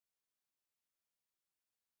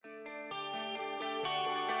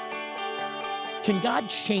Can God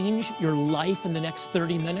change your life in the next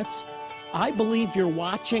 30 minutes? I believe you're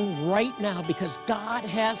watching right now because God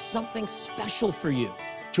has something special for you.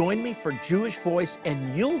 Join me for Jewish Voice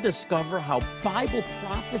and you'll discover how Bible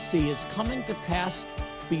prophecy is coming to pass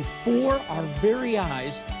before our very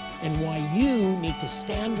eyes and why you need to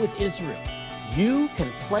stand with Israel. You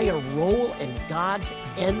can play a role in God's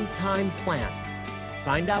end-time plan.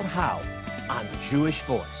 Find out how on Jewish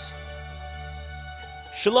Voice.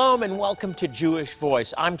 Shalom and welcome to Jewish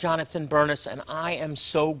Voice. I'm Jonathan Bernis and I am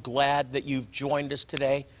so glad that you've joined us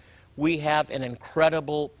today. We have an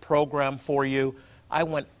incredible program for you. I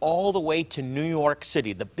went all the way to New York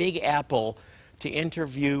City, the Big Apple, to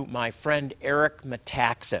interview my friend Eric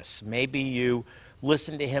Metaxas. Maybe you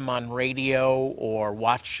listen to him on radio or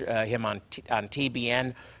watch him on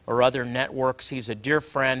TBN or other networks. He's a dear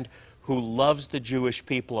friend who loves the Jewish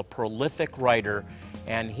people, a prolific writer,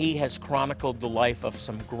 and he has chronicled the life of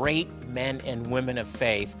some great men and women of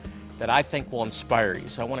faith that I think will inspire you.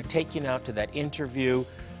 So I want to take you now to that interview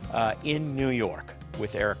in New York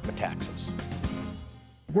with Eric Metaxas.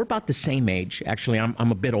 We're about the same age. Actually,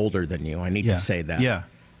 I'm a bit older than you. I need to say that. Yeah.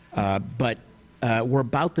 But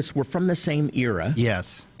we're from the same era.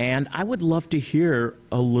 Yes. And I would love to hear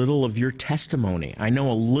a little of your testimony. I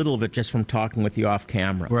know a little of it just from talking with you off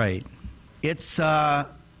camera. Right. It's,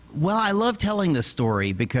 well, I love telling this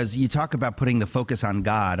story because you talk about putting the focus on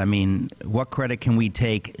God. I mean, what credit can we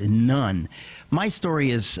take? None. My story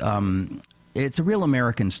is, it's a real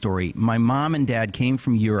American story. My mom and dad came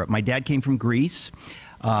from Europe. My dad came from Greece.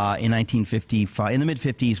 In 1955, in the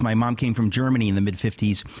mid-50s, my mom came from Germany in the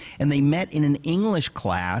mid-50s, and they met in an English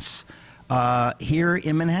class here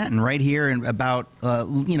in Manhattan, right here, and about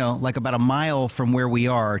like about a mile from where we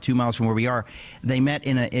are, 2 miles from where we are. They met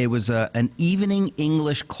in an evening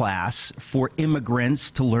English class for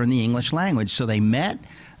immigrants to learn the English language. So they met,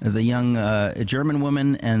 the young German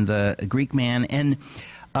woman and the Greek man, and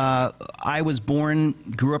I was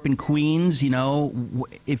grew up in Queens. You know,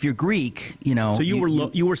 if you're Greek, you know. So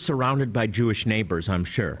you were surrounded by Jewish neighbors, I'm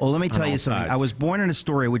sure. Well, let me tell you something. I was born in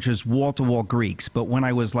Astoria, which was wall-to-wall Greeks. But when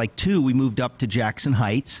I was like 2, we moved up to Jackson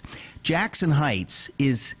Heights. Jackson Heights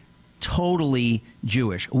is totally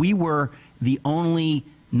Jewish. We were the only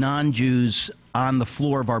non-Jews on the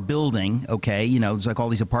floor of our building, okay? You know, it's like all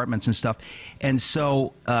these apartments and stuff. And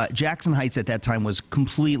so Jackson Heights at that time was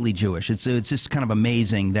completely Jewish. It's just kind of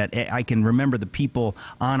amazing that I can remember the people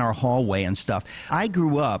on our hallway and stuff. I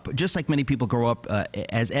grew up, just like many people grow up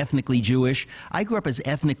as ethnically Jewish, I grew up as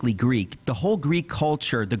ethnically Greek. The whole Greek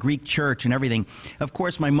culture, the Greek church and everything. Of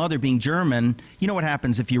course, my mother being German, you know what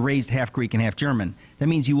happens if you're raised half Greek and half German? That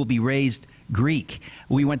means you will be raised Greek.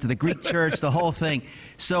 We went to the Greek church, the whole thing.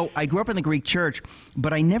 So I grew up in the Greek church,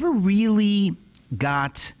 but I never really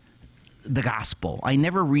got the gospel. I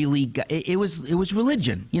never really got it. Was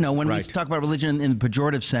religion, you know, when we talk about religion in the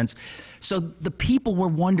pejorative sense. So the people were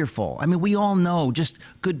wonderful. I mean, we all know just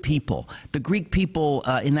good people. The Greek people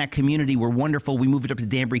in that community were wonderful. We moved up to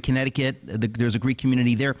Danbury, Connecticut. There's a Greek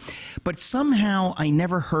community there. But somehow I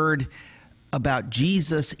never heard about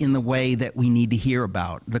Jesus in the way that we need to hear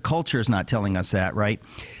about. The culture is not telling us that, right?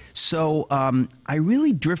 So I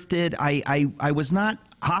really drifted. I was not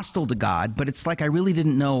hostile to God, but it's like I really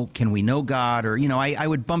didn't know, can we know God? Or, you know, I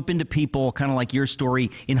would bump into people, kind of like your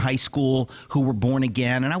story, in high school who were born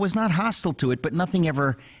again, and I was not hostile to it, but nothing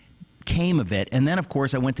ever came of it. And then, of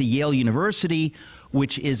course, I went to Yale University,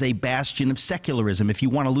 which is a bastion of secularism. If you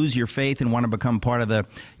want to lose your faith and want to become part of the,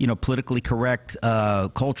 you know, politically correct,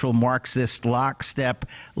 cultural Marxist lockstep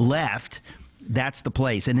left, that's the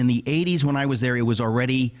place. And in the 80s when I was there, it was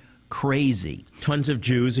already crazy. Tons of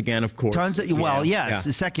Jews again, of course. Tons of, well, yes,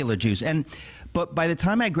 yeah. Secular Jews. But by the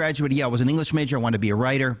time I graduated, I was an English major. I wanted to be a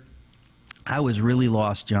writer. I was really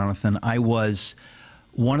lost, Jonathan. I was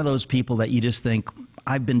one of those people that you just think,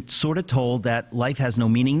 I've been sort of told that life has no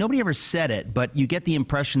meaning. Nobody ever said it, but you get the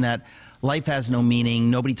impression that life has no meaning.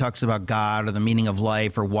 Nobody talks about God or the meaning of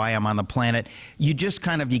life or why I'm on the planet. You just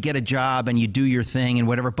kind of, you get a job and you do your thing and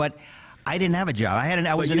whatever. But I didn't have a job.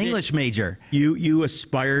 I was an English major. You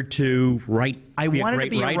aspired to write. I wanted to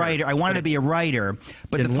be a writer. I wanted to be a writer.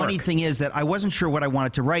 But the funny thing is that I wasn't sure what I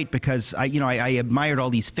wanted to write because I admired all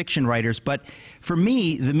these fiction writers. But for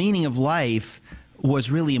me, the meaning of life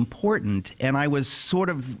was really important, and I was sort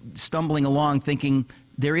of stumbling along thinking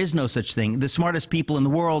there is no such thing. The smartest people in the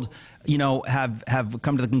world, you know, have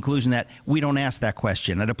come to the conclusion that we don't ask that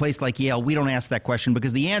question. At a place like Yale, we don't ask that question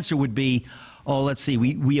because the answer would be, oh, let's see,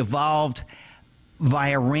 we evolved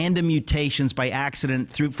via random mutations by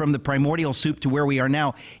accident from the primordial soup to where we are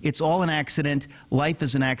now. It's all an accident. Life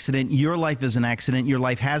is an accident. Your life is an accident. Your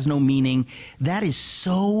life has no meaning. That is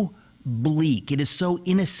so bleak. It is so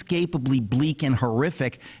inescapably bleak and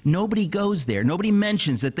horrific. Nobody goes there. Nobody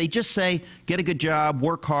mentions it. They just say, get a good job,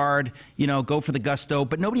 work hard, go for the gusto.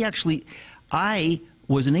 But nobody actually... I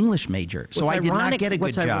was an English major, so I did not get a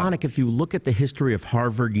good job. What's ironic, if you look at the history of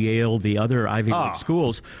Harvard, Yale, the other Ivy League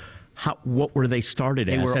schools, what were they started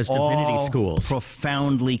as? As divinity schools.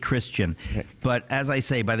 Profoundly Christian. But as I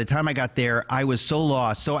say, by the time I got there, I was so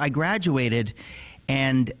lost. So I graduated,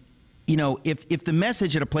 and if the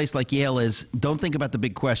message at a place like Yale is, don't think about the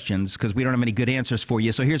big questions because we don't have any good answers for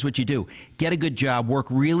you, so here's what you do. Get a good job, work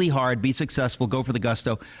really hard, be successful, go for the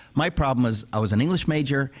gusto. My problem is I was an English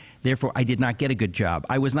major, therefore I did not get a good job.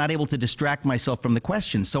 I was not able to distract myself from the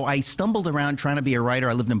questions, so I stumbled around trying to be a writer.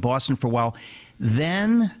 I lived in Boston for a while.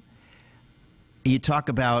 Then you talk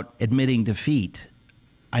about admitting defeat.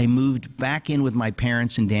 I moved back in with my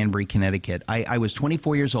parents in Danbury, Connecticut. I was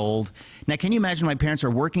 24 years old. Now, can you imagine my parents are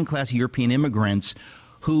working-class European immigrants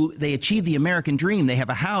who they achieved the American dream. They have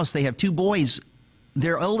a house. They have 2 boys.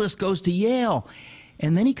 Their eldest goes to Yale.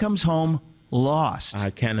 And then he comes home lost.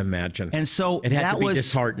 I can't imagine. And so it had that to be was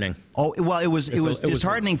disheartening. Oh, well, it was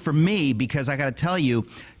disheartening for me because I got to tell you,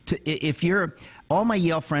 if you're... All my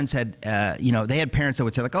Yale friends had, they had parents that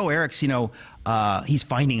would say, like, oh, Eric's, he's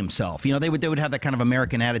finding himself. They would have that kind of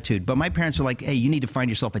American attitude. But my parents were like, hey, you need to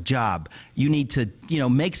find yourself a job. You need to,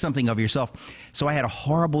 make something of yourself. So I had a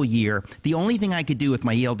horrible year. The only thing I could do with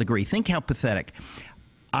my Yale degree, think how pathetic.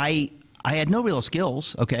 I had no real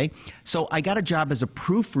skills, okay? So I got a job as a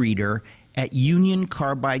proofreader at Union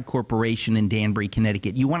Carbide Corporation in Danbury,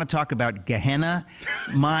 Connecticut. You want to talk about Gehenna?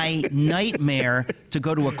 My nightmare to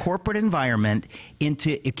go to a corporate environment,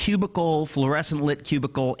 into a cubicle, fluorescent lit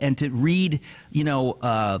cubicle, and to read,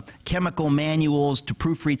 chemical manuals, to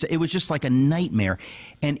proofread. It was just like a nightmare.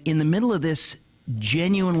 And in the middle of this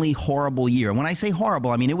genuinely horrible year, and when I say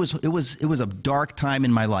horrible, I mean it was a dark time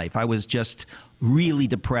in my life. I was just really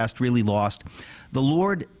depressed, really lost. The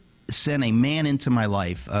Lord sent a man into my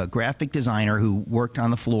life, a graphic designer who worked on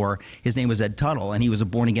the floor. His name was Ed Tuttle, and he was a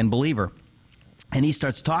born-again believer. And he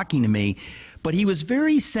starts talking to me, but he was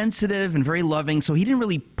very sensitive and very loving, so he didn't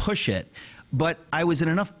really push it. But I was in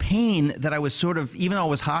enough pain that I was sort of, even though I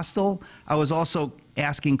was hostile, I was also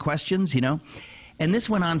asking questions, And this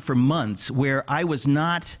went on for months where I was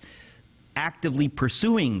not actively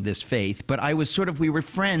pursuing this faith, but we were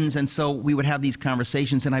friends, and so we would have these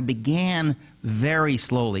conversations, and I began very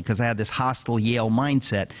slowly, because I had this hostile Yale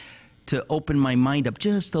mindset, to open my mind up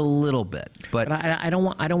just a little bit. But I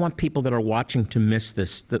don't want people that are watching to miss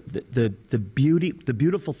this. The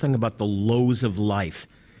beautiful thing about the lows of life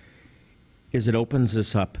is it opens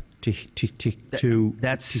us up to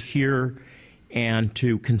hear and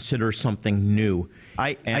to consider something new.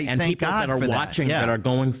 And people God that are watching that are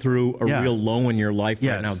going through a real low in your life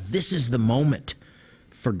right now, this is the moment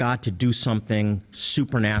for God to do something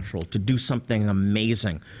supernatural, to do something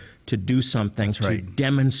amazing, to do something to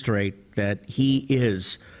demonstrate that He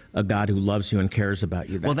is a God who loves you and cares about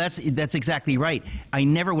you. Well, that's exactly right. I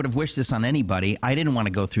never would have wished this on anybody. I didn't want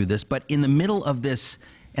to go through this, but in the middle of this,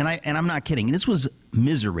 and I'm not kidding, this was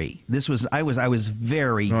misery. I was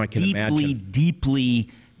very deeply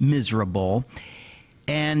miserable.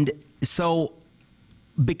 And so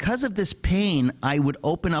because of this pain, I would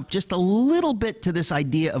open up just a little bit to this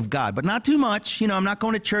idea of God, but not too much. I'm not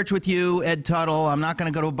going to church with you, Ed Tuttle. I'm not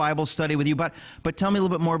going to go to a Bible study with you, but tell me a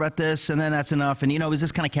little bit more about this, and then that's enough. And, it was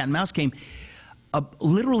this kind of cat and mouse game.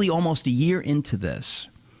 Literally almost a year into this,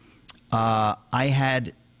 I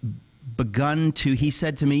had begun to, he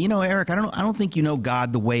said to me, Eric, I don't think you know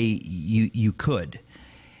God the way you could.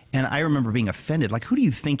 And I remember being offended. Like, who do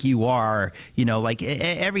you think you are?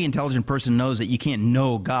 Every intelligent person knows that you can't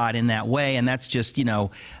know God in that way, and that's just,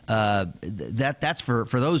 that's for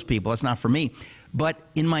those people. That's not for me. But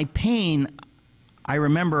in my pain, I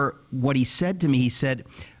remember what he said to me. He said,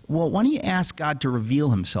 well, why don't you ask God to reveal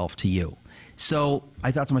Himself to you? So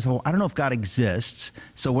I thought to myself, well, I don't know if God exists,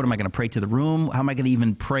 so what am I going to pray to the room? How am I going to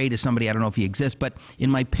even pray to somebody? I don't know if He exists. But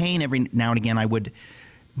in my pain, every now and again, I would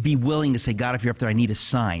be willing to say, God, if you're up there, I need a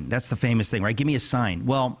sign. That's the famous thing, right? Give me a sign.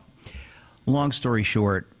 Well, long story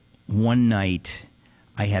short, one night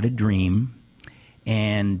I had a dream,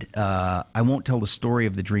 and I won't tell the story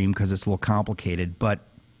of the dream because it's a little complicated, but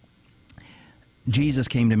Jesus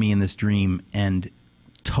came to me in this dream and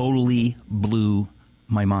totally blew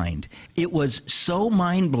my mind. It was so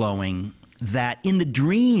mind-blowing that in the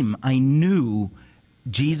dream I knew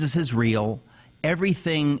Jesus is real.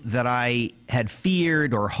 Everything that I had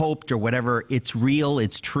feared or hoped or whatever, it's real,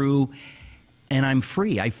 it's true, and I'm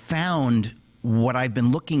free. I found what I've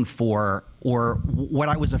been looking for or what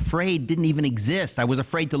I was afraid didn't even exist. I was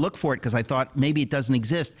afraid to look for it because I thought maybe it doesn't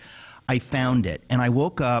exist. I found it, and I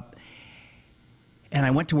woke up, and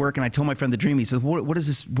I went to work, and I told my friend the dream. He said, what is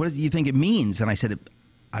this? What do you think it means? And I said,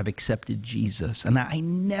 I've accepted Jesus. And I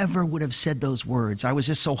never would have said those words. I was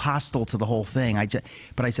just so hostile to the whole thing.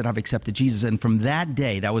 But I said, I've accepted Jesus. And from that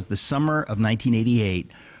day, that was the summer of 1988,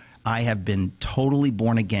 I have been totally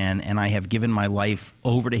born again, and I have given my life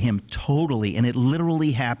over to him totally. And it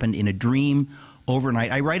literally happened in a dream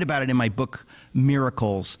overnight. I write about it in my book,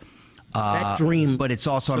 Miracles. That dream, but it's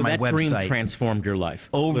also on my website. That dream transformed your life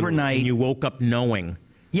overnight. And you woke up knowing.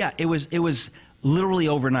 Yeah, it was literally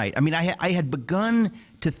overnight. I mean, I had begun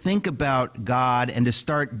to think about God and to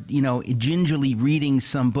start, gingerly reading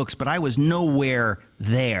some books, but I was nowhere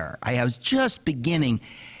there. I was just beginning,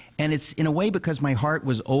 and it's in a way because my heart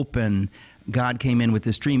was open. God came in with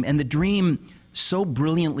this dream, and the dream so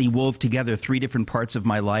brilliantly wove together three different parts of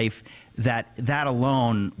my life that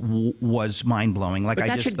alone was mind-blowing. Like,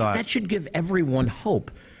 I just thought that should give everyone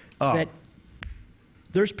hope. That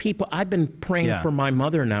there's people. I've been praying for my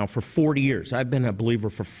mother now for 40 years. I've been a believer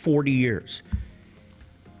for 40 years.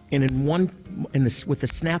 And with the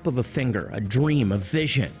snap of a finger, a dream, a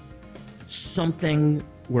vision, something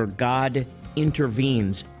where God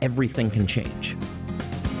intervenes, everything can change.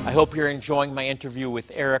 I hope you're enjoying my interview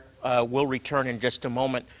with Eric. We'll return in just a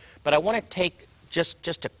moment. But I want to take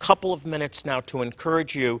just a couple of minutes now to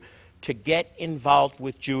encourage you to get involved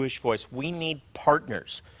with Jewish Voice. We need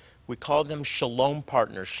partners. We call them shalom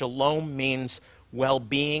partners. Shalom means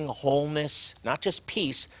well-being, wholeness, not just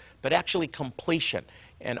peace, but actually completion.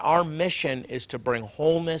 And our mission is to bring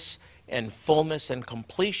wholeness and fullness and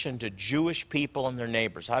completion to Jewish people and their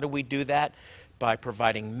neighbors. How do we do that? By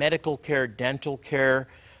providing medical care, dental care,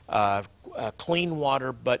 clean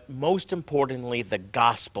water, but most importantly, the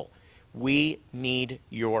gospel. We need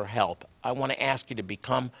your help. I want to ask you to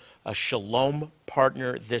become a Shalom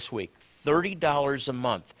partner this week. $30 a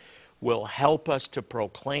month will help us to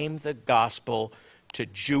proclaim the gospel to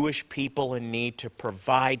Jewish people in need, to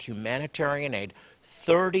provide humanitarian aid.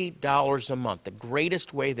 $30 a month. The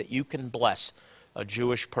greatest way that you can bless a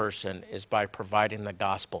Jewish person is by providing the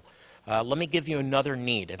gospel. Let me give you another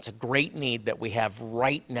need. It's a great need that we have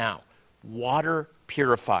right now. Water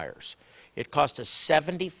purifiers. It costs us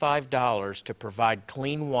 $75 to provide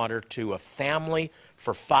clean water to a family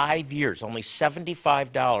for 5 years, only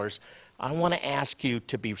 $75. I want to ask you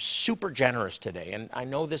to be super generous today. And I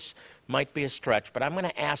know this might be a stretch, but I'm going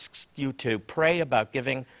to ask you to pray about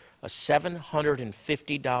giving a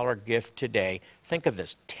 $750 gift today. Think of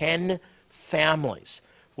this. 10 families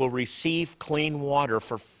will receive clean water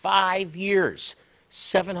for 5 years.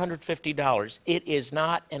 $750. It is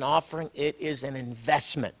not an offering. It is an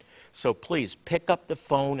investment. So please pick up the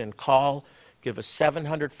phone and call. Give a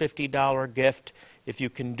 $750 gift if you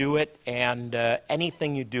can do it. And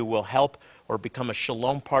anything you do will help, or become a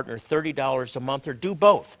Shalom partner, $30 a month, or do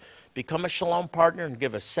both. Become a Shalom partner and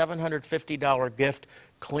give a $750 gift.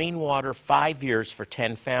 Clean water, 5 years for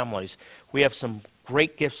 10 families. We have some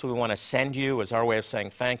great gifts we want to send you as our way of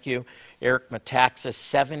saying thank you. Eric Metaxas,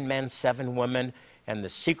 7 Men, 7 Women, and the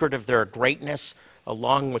Secret of Their Greatness,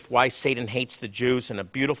 along with Why Satan Hates the Jews, and a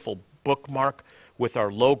beautiful bookmark with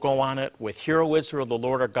our logo on it, with Hear, O Israel, the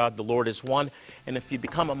Lord our God, the Lord is one. And if you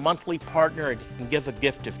become a monthly partner and you can give a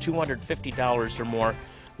gift of $250 or more,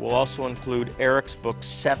 we'll also include Eric's book,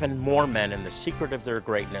 7 More Men and the Secret of Their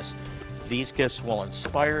Greatness. These gifts will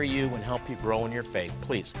inspire you and help you grow in your faith.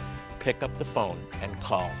 Please pick up the phone and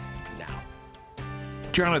call now.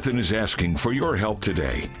 Jonathan is asking for your help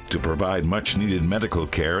today to provide much-needed medical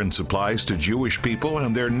care and supplies to Jewish people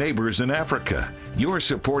and their neighbors in Africa. Your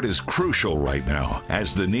support is crucial right now,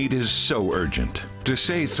 as the need is so urgent. To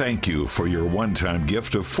say thank you for your one-time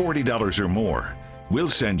gift of $40 or more, we'll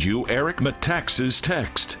send you Eric Metaxas'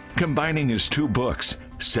 text, combining his 2 books,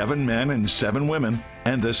 7 Men and 7 Women,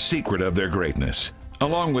 and the Secret of Their Greatness.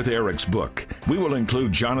 Along with Eric's book, we will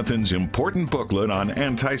include Jonathan's important booklet on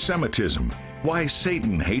anti-Semitism, Why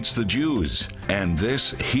Satan Hates the Jews, and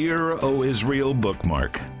this Hear, O Israel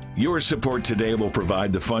bookmark. Your support today will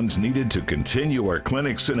provide the funds needed to continue our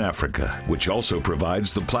clinics in Africa, which also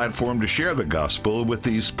provides the platform to share the gospel with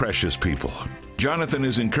these precious people. Jonathan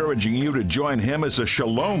is encouraging you to join him as a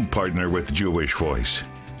Shalom partner with Jewish Voice.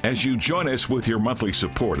 as you join us with your monthly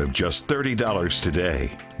support of just $30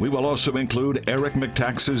 today. We will also include Eric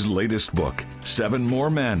Metaxas' latest book, 7 More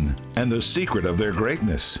Men and the Secret of Their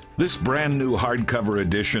Greatness. This brand new hardcover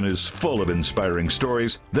edition is full of inspiring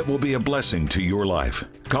stories that will be a blessing to your life.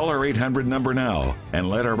 Call our 800 number now and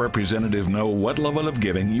let our representative know what level of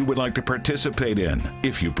giving you would like to participate in.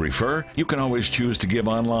 If you prefer, you can always choose to give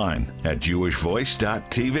online at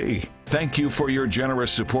jewishvoice.tv. Thank you for your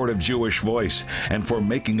generous support of Jewish Voice and for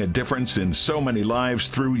making a difference in so many lives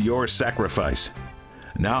through your sacrifice.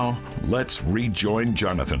 Now, let's rejoin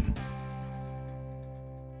Jonathan.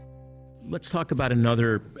 Let's talk about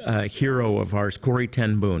another hero of ours, Corrie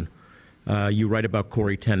ten Boom. You write about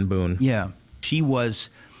Corrie ten Boom. Yeah. She was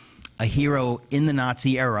a hero in the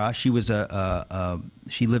Nazi era. She was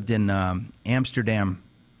she lived in Amsterdam,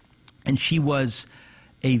 and she was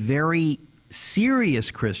a very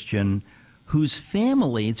serious Christian whose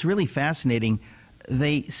family, it's really fascinating,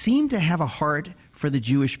 they seem to have a heart for the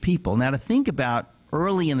Jewish people. Now, to think about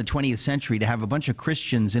early in the 20th century, to have a bunch of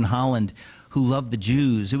Christians in Holland who loved the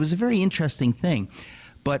Jews, it was a very interesting thing.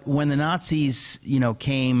 But when the Nazis,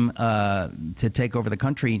 came to take over the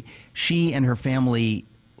country, she and her family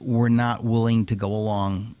were not willing to go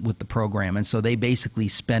along with the program. And so they basically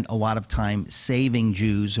spent a lot of time saving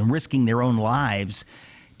Jews and risking their own lives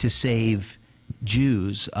to save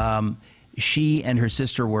Jews. She and her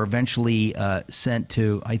sister were eventually sent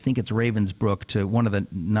to, I think it's Ravensbrück, to one of the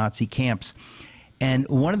Nazi camps. And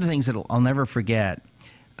one of the things that I'll never forget,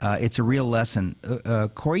 it's a real lesson.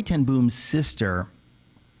 Corrie ten Boom's sister,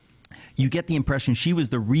 you get the impression she was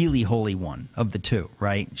the really holy one of the two,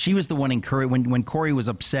 right? She was the one encouraged. When Corrie was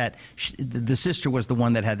upset, the sister was the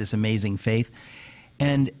one that had this amazing faith.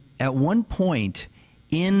 And at one point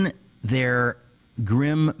in their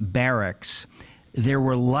grim barracks, there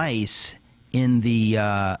were lice in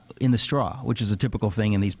the straw, which is a typical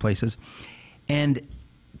thing in these places. And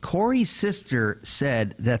Corrie's sister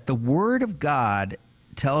said that the Word of God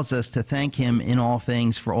tells us to thank Him in all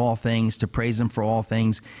things, for all things, to praise Him for all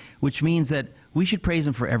things, which means that we should praise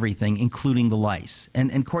Him for everything, including the lice.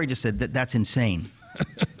 And Corrie just said that that's insane.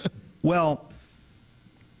 Well,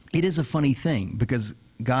 it is a funny thing, because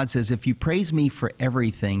God says, if you praise me for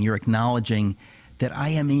everything, you're acknowledging that I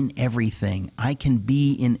am in everything. I can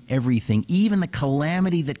be in everything. Even the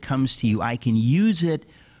calamity that comes to you, I can use it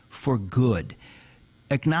for good.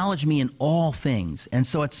 Acknowledge me in all things. And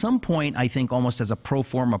so at some point, I think almost as a pro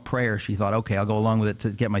forma prayer, she thought, okay, I'll go along with it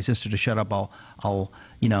to get my sister to shut up. I'll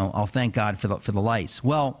thank God for the lice.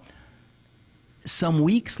 Well, some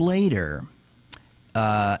weeks later,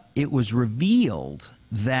 it was revealed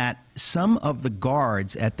that some of the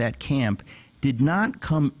guards at that camp did not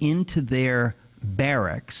come into their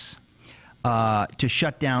barracks to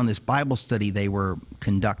shut down this Bible study they were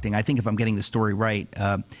conducting. I think if I'm getting the story right.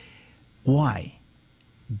 Why?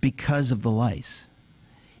 Because of the lice.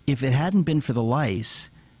 If it hadn't been for the lice,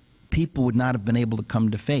 people would not have been able to come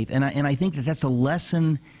to faith. And I think that that's a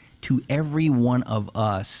lesson to every one of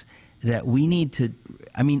us, that we need to,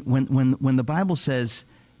 when the Bible says,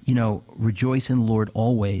 rejoice in the Lord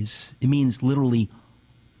always, it means literally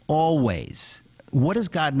always. What does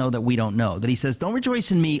God know that we don't know? That He says, don't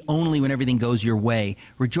rejoice in me only when everything goes your way.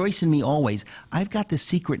 Rejoice in me always. I've got this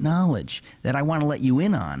secret knowledge that I want to let you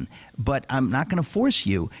in on, but I'm not going to force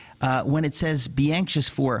you. When it says, be anxious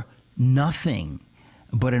for nothing,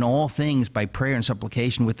 but in all things by prayer and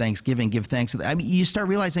supplication with thanksgiving, give thanks. You start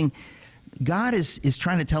realizing God is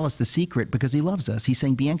trying to tell us the secret because He loves us. He's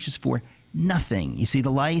saying, be anxious for nothing. You see the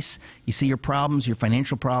lice, you see your problems, your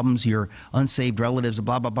financial problems, your unsaved relatives,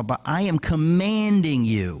 blah, blah, blah, blah. I am commanding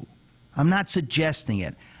you. I'm not suggesting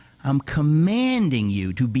it. I'm commanding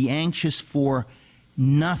you to be anxious for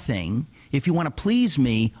nothing. If you want to please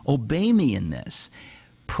me, obey me in this.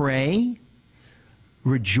 Pray,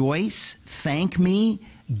 rejoice, thank me,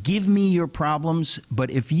 give me your problems.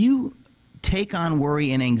 But if you take on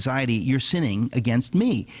worry and anxiety, you're sinning against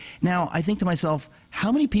me. Now, I think to myself,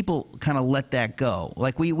 how many people kind of let that go?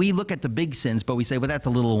 Like we look at the big sins, but we say, well, that's a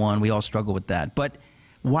little one. We all struggle with that. But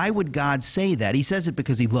why would God say that? He says it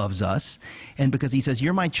because He loves us, and because He says,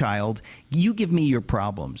 you're my child. You give me your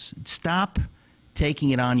problems. Stop taking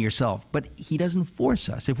it on yourself. But He doesn't force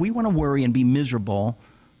us. If we want to worry and be miserable,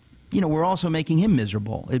 we're also making Him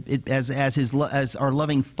miserable. As our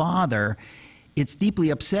loving Father, it's deeply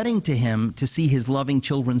upsetting to Him to see His loving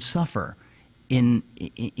children suffer in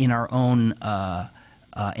our own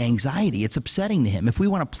anxiety. It's upsetting to Him. If we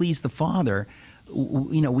want to please the Father,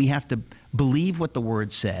 we have to believe what the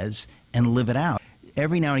Word says and live it out.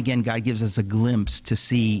 Every now and again, God gives us a glimpse to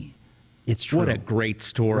see It's true. What a great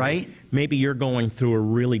story. Right? Maybe you're going through a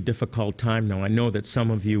really difficult time now. I know that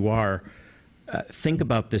some of you are. Think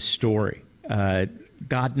about this story.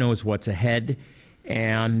 God knows what's ahead,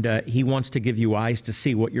 and He wants to give you eyes to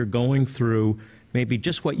see what you're going through, maybe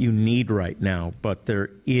just what you need right now, but there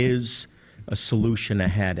is a solution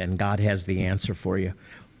ahead, and God has the answer for you.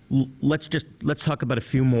 Let's talk about a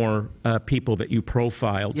few more people that you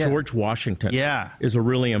profiled. Yeah. George Washington Yeah. is a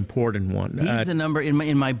really important one. He's the number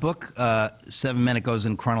in my book, 7 Men. It goes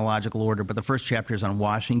in chronological order, but the first chapter is on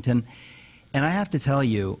Washington. And I have to tell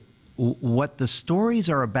you, what the stories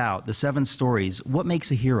are about, the 7 stories, what makes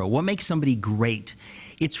a hero, what makes somebody great,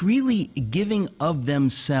 it's really giving of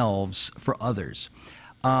themselves for others.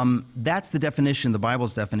 That's the definition, the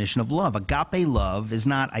Bible's definition of love. Agape love is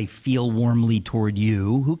not, I feel warmly toward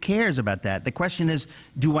you. Who cares about that? The question is,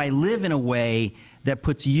 do I live in a way that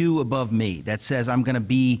puts you above me, that says I'm going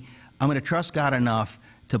to trust God enough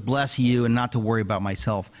to bless you and not to worry about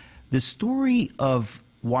myself? The story of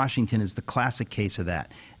Washington is the classic case of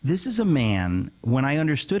that. This is a man, when I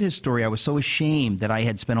understood his story, I was so ashamed that I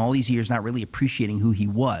had spent all these years not really appreciating who he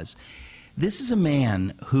was. This is a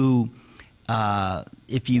man who,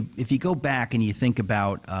 if you go back and you think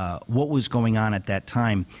about what was going on at that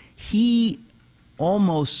time, he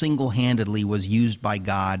almost single-handedly was used by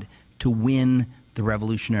God to win the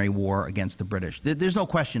Revolutionary War against the British. There's no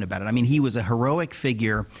question about it. I mean, he was a heroic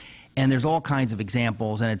figure, and there's all kinds of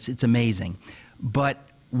examples, and it's amazing. But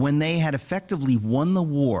when they had effectively won the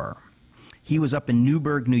war, he was up in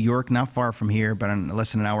Newburgh, New York, not far from here, but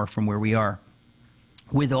less than an hour from where we are,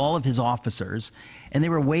 with all of his officers, and they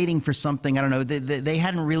were waiting for something. I don't know. They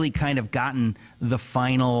hadn't really kind of gotten the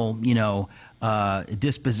final,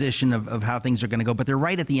 disposition of how things are going to go, but they're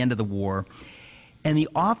right at the end of the war. And the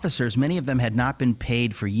officers, many of them had not been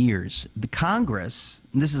paid for years. The Congress,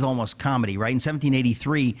 and this is almost comedy, right? In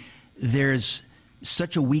 1783, there's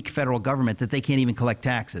such a weak federal government that they can't even collect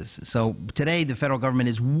taxes. So today, the federal government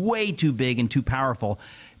is way too big and too powerful.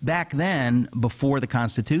 Back then, before the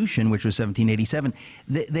Constitution, which was 1787,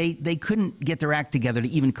 they couldn't get their act together to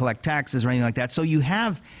even collect taxes or anything like that. So you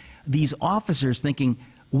have these officers thinking,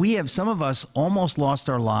 some of us almost lost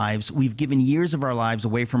our lives. We've given years of our lives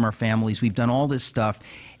away from our families. We've done all this stuff,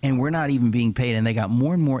 and we're not even being paid. And they got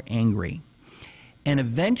more and more angry. And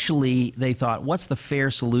eventually they thought, what's the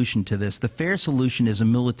fair solution to this? The fair solution is a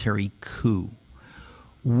military coup.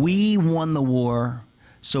 We won the war,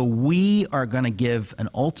 so we are going to give an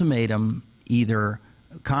ultimatum, either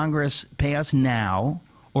Congress pay us now,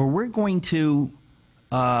 or we're going to,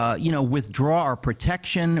 withdraw our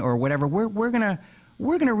protection or whatever. We're going to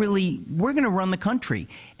run the country.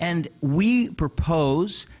 And we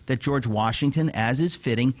propose that George Washington, as is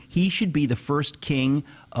fitting, he should be the first king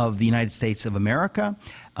of the United States of America.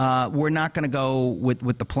 We're not going to go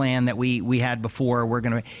with the plan that we had before.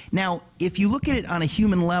 Now, if you look at it on a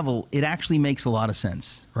human level, it actually makes a lot of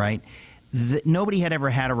sense, right? Nobody had ever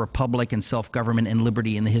had a republic and self-government and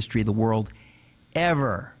liberty in the history of the world,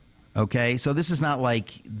 ever. Okay, so this is not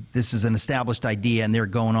like this is an established idea and they're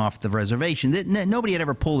going off the reservation. Nobody had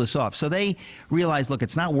ever pulled this off. So they realized, look,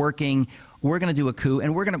 it's not working. We're going to do a coup,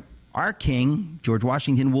 and our king, George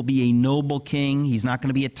Washington, will be a noble king. He's not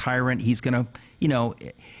going to be a tyrant. He's going to,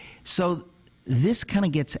 So this kind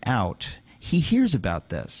of gets out. He hears about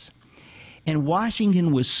this. And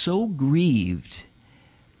Washington was so grieved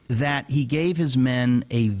that he gave his men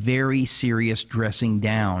a very serious dressing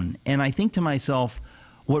down. And I think to myself,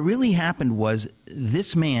 what really happened was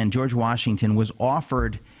this man, George Washington, was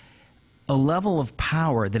offered a level of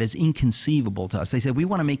power that is inconceivable to us. They said, we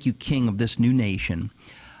want to make you king of this new nation.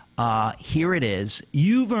 Here it is.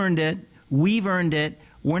 You've earned it. We've earned it.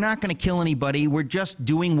 We're not going to kill anybody. We're just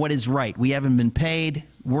doing what is right. We haven't been paid.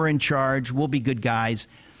 We're in charge. We'll be good guys.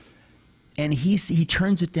 And he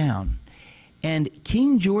turns it down. And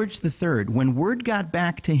King George III, when word got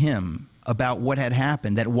back to him about what had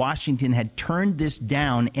happened, that Washington had turned this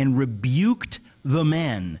down and rebuked the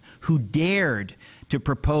men who dared to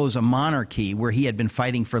propose a monarchy where he had been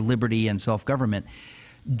fighting for liberty and self-government,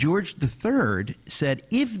 George III said,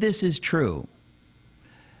 if this is true,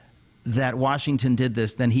 that Washington did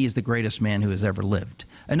this, then he is the greatest man who has ever lived.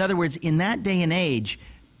 In other words, in that day and age,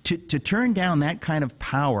 to turn down that kind of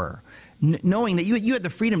power, knowing that you had the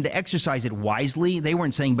freedom to exercise it wisely. They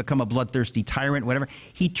weren't saying become a bloodthirsty tyrant, whatever.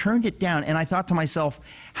 He turned it down, and I thought to myself,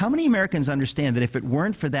 how many Americans understand that if it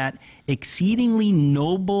weren't for that exceedingly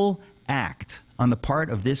noble act on the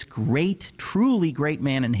part of this great, truly great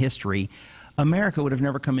man in history, America would have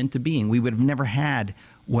never come into being. We would have never had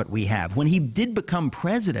what we have. When he did become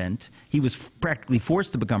president, he was practically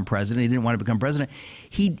forced to become president. He didn't want to become president.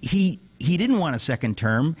 He didn't want a second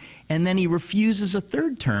term, and then he refuses a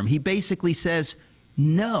third term. He basically says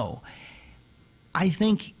no. I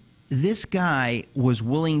think this guy was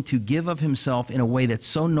willing to give of himself in a way that's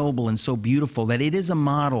so noble and so beautiful that it is a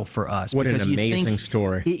model for us. What an amazing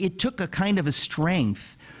story. It took a kind of a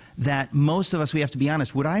strength that most of us, we have to be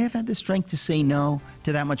honest, would I have had the strength to say no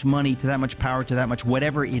to that much money, to that much power, to that much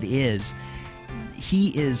whatever it is?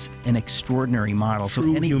 He is an extraordinary model.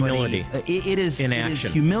 True humility. It is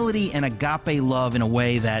humility and agape love in a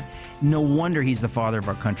way that no wonder he's the father of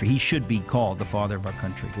our country. He should be called the father of our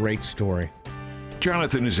country. Great story.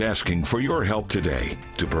 Jonathan is asking for your help today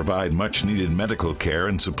to provide much-needed medical care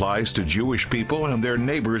and supplies to Jewish people and their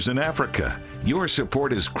neighbors in Africa. Your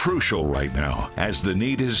support is crucial right now, as the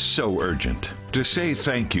need is so urgent. To say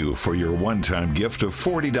thank you for your one-time gift of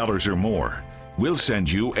 $40 or more, we'll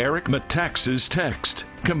send you Eric Metaxas' text,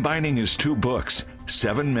 combining his 2 books,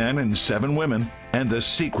 7 Men and 7 Women, and The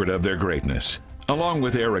Secret of Their Greatness. Along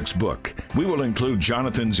with Eric's book, we will include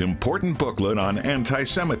Jonathan's important booklet on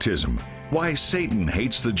anti-Semitism, Why Satan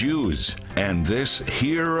Hates the Jews, and this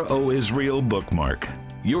Hear, O Israel bookmark.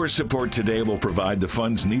 Your support today will provide the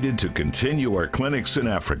funds needed to continue our clinics in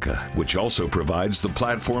Africa, which also provides the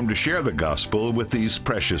platform to share the gospel with these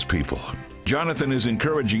precious people. Jonathan is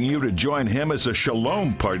encouraging you to join him as a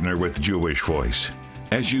Shalom partner with Jewish Voice.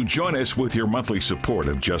 As you join us with your monthly support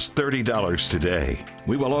of just $30 today,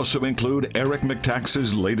 we will also include Eric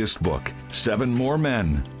Metaxas' latest book, 7 More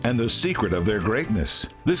Men, and The Secret of Their Greatness.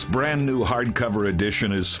 This brand new hardcover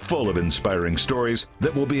edition is full of inspiring stories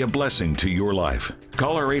that will be a blessing to your life.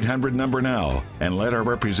 Call our 800 number now and let our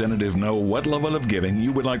representative know what level of giving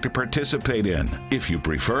you would like to participate in. If you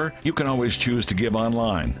prefer, you can always choose to give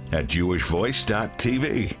online at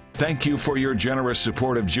jewishvoice.tv. Thank you for your generous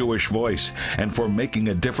support of Jewish Voice and for making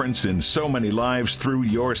a difference in so many lives through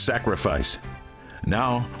your sacrifice.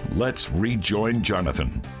 Now, let's rejoin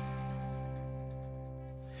Jonathan.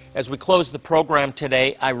 As we close the program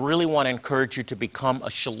today, I really want to encourage you to become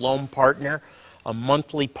a Shalom partner, a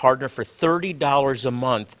monthly partner for $30 a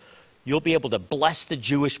month. You'll be able to bless the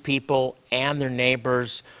Jewish people and their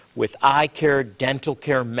neighbors with eye care, dental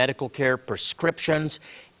care, medical care, prescriptions,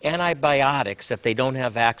 antibiotics that they don't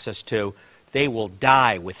have access to. They will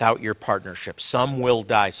die without your partnership. Some will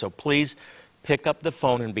die. So please pick up the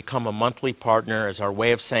phone and become a monthly partner as our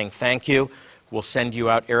way of saying thank you. We'll send you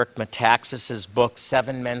out Eric Metaxas' book,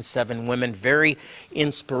 7 Men, 7 Women. Very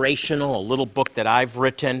inspirational, a little book that I've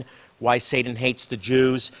written, Why Satan Hates the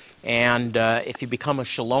Jews. And if you become a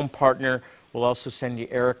Shalom partner, we'll also send you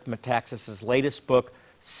Eric Metaxas' latest book,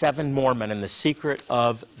 7 More Men, and The Secret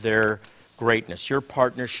of Their Greatness. Your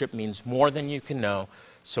partnership means more than you can know,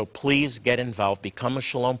 so please get involved, become a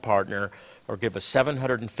Shalom partner, or give a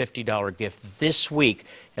 $750 gift this week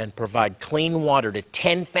and provide clean water to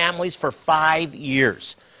 10 families for 5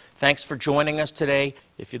 years. Thanks for joining us today.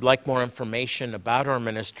 If you'd like more information about our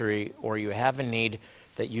ministry or you have a need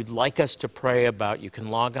that you'd like us to pray about, you can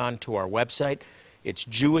log on to our website. It's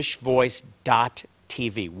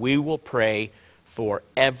jewishvoice.tv. We will pray for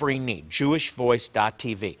every need.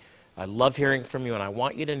 jewishvoice.tv. I love hearing from you, and I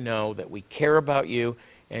want you to know that we care about you,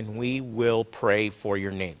 and we will pray for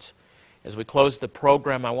your needs. As we close the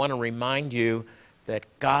program, I want to remind you that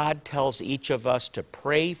God tells each of us to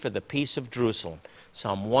pray for the peace of Jerusalem.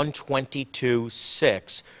 Psalm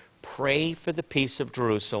 122:6, pray for the peace of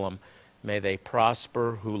Jerusalem. May they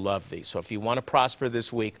prosper who love thee. So if you want to prosper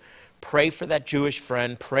this week, pray for that Jewish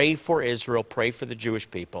friend, pray for Israel, pray for the Jewish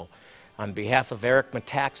people. On behalf of Eric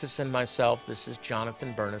Metaxas and myself, this is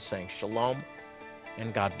Jonathan Bernis saying shalom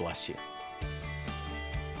and God bless you.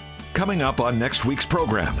 Coming up on next week's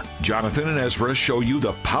program, Jonathan and Ezra show you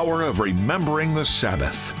the power of remembering the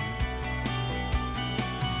Sabbath.